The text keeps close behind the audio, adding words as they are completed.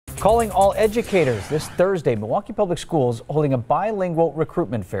Calling all educators this Thursday, Milwaukee Public Schools holding a bilingual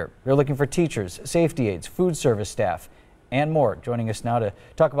recruitment fair. They're looking for teachers, safety aides, food service staff, and more. Joining us now to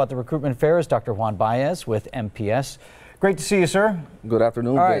talk about the recruitment fair is Dr. Juan Baez with MPS. Great to see you, sir. Good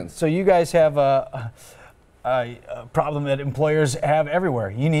afternoon, All right, Vince. so you guys have a problem that employers have everywhere.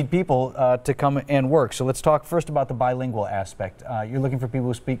 You need people to come and work. So let's talk first about the bilingual aspect. You're looking for people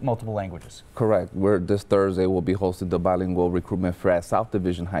who speak multiple languages. Correct. This Thursday we'll be hosting the bilingual recruitment fair at South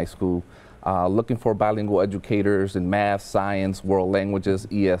Division High School. Looking for bilingual educators in math, science, world languages,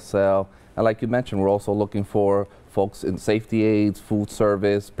 ESL. And like you mentioned, we're also looking for folks in safety aides, food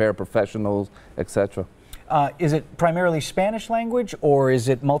service, paraprofessionals, etc. Is it primarily Spanish language, or is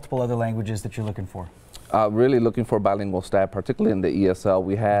it multiple other languages that you're looking for? Really looking for bilingual staff, particularly in the ESL.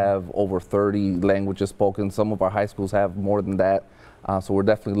 We have over 30 languages spoken. Some of our high schools have more than that. So we're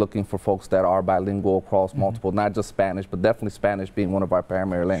definitely looking for folks that are bilingual across multiple, not just Spanish, but definitely Spanish being one of our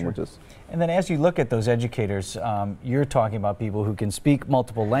primary languages. Sure. And then as you look at those educators, you're talking about people who can speak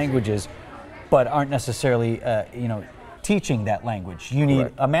multiple languages, but aren't necessarily, teaching that language. You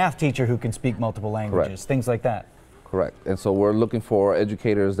need a math teacher who can speak multiple languages, things like that. Correct. And so we're looking for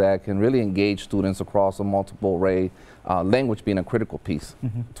educators that can really engage students across a multiple array, language being a critical piece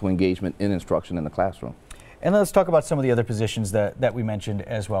to engagement in instruction in the classroom. And let's talk about some of the other positions that we mentioned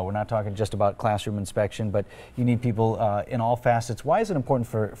as well. We're not talking just about classroom inspection, but you need people in all facets. Why is it important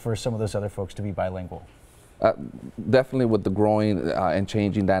for some of those other folks to be bilingual? Definitely with the growing and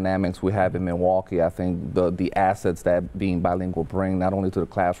changing dynamics we have in Milwaukee, I think the assets that being bilingual bring not only to the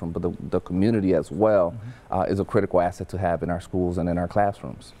classroom but the community as well is a critical asset to have in our schools and in our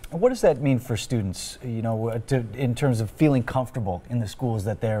classrooms. And what does that mean for students, in terms of feeling comfortable in the schools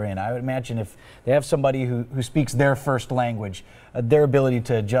that they're in? I would imagine if they have somebody who speaks their first language, their ability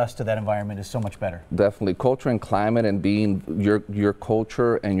to adjust to that environment is so much better. Definitely. Culture and climate and being your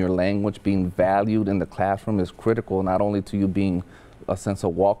culture and your language being valued in the classroom is critical, not only to you being a sense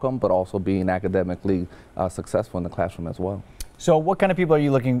of welcome, but also being academically successful in the classroom as well. So what kind of people are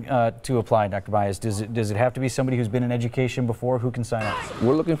you looking to apply, Dr. Baez? Does it have to be somebody who's been in education before? Who can sign up?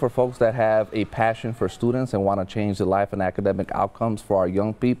 We're looking for folks that have a passion for students and want to change the life and academic outcomes for our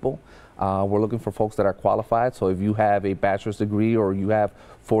young people. We're looking for folks that are qualified. So if you have a bachelor's degree or you have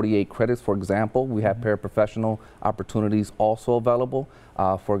 48 credits, for example, we have paraprofessional opportunities also available.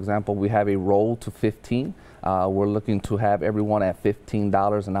 For example, we have a roll to 15. We're looking to have everyone at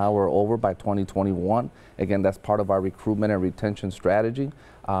 $15 an hour or over by 2021. Again, that's part of our recruitment and retention strategy.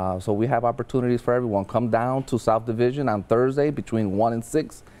 So we have opportunities for everyone. Come down to South Division on Thursday between 1 and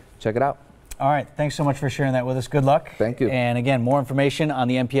 6. Check it out. All right, thanks so much for sharing that with us. Good luck. Thank you. And again, more information on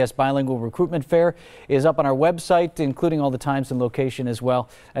the MPS Bilingual Recruitment Fair is up on our website, including all the times and location as well.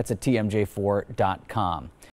 That's at tmj4.com.